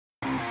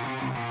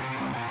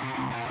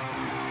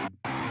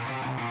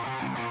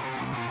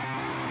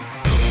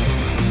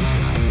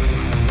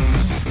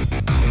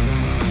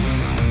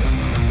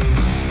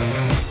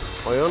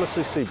I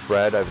honestly see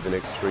Brad over the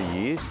next 3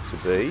 years to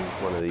be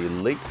one of the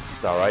elite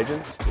star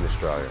agents in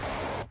Australia.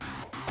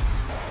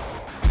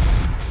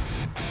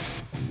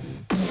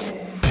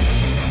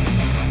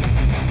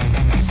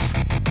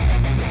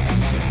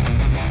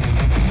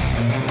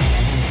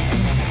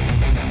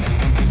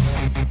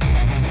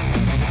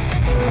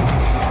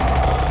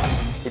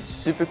 It's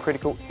super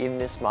critical in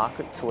this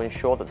market to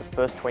ensure that the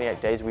first 28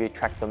 days we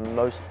attract the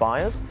most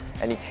buyers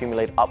and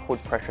accumulate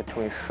upward pressure to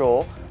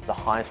ensure the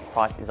highest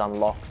price is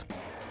unlocked.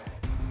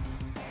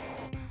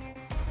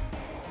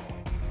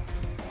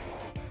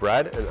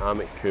 Brad and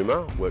Amit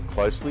Kumar work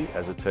closely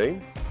as a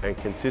team and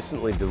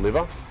consistently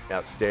deliver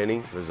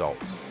outstanding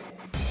results.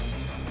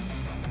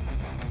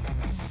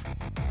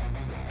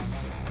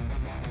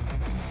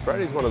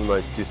 Brad is one of the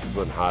most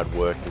disciplined,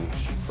 hard-working,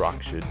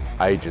 structured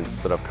agents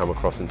that I've come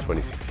across in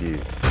 26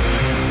 years.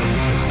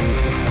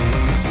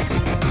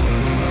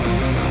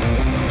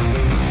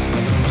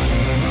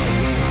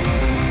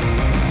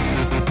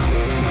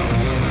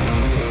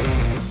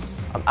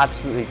 I'm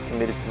absolutely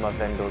committed to my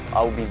vendors.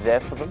 I will be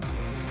there for them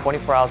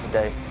 24 hours a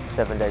day,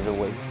 7 days a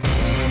week.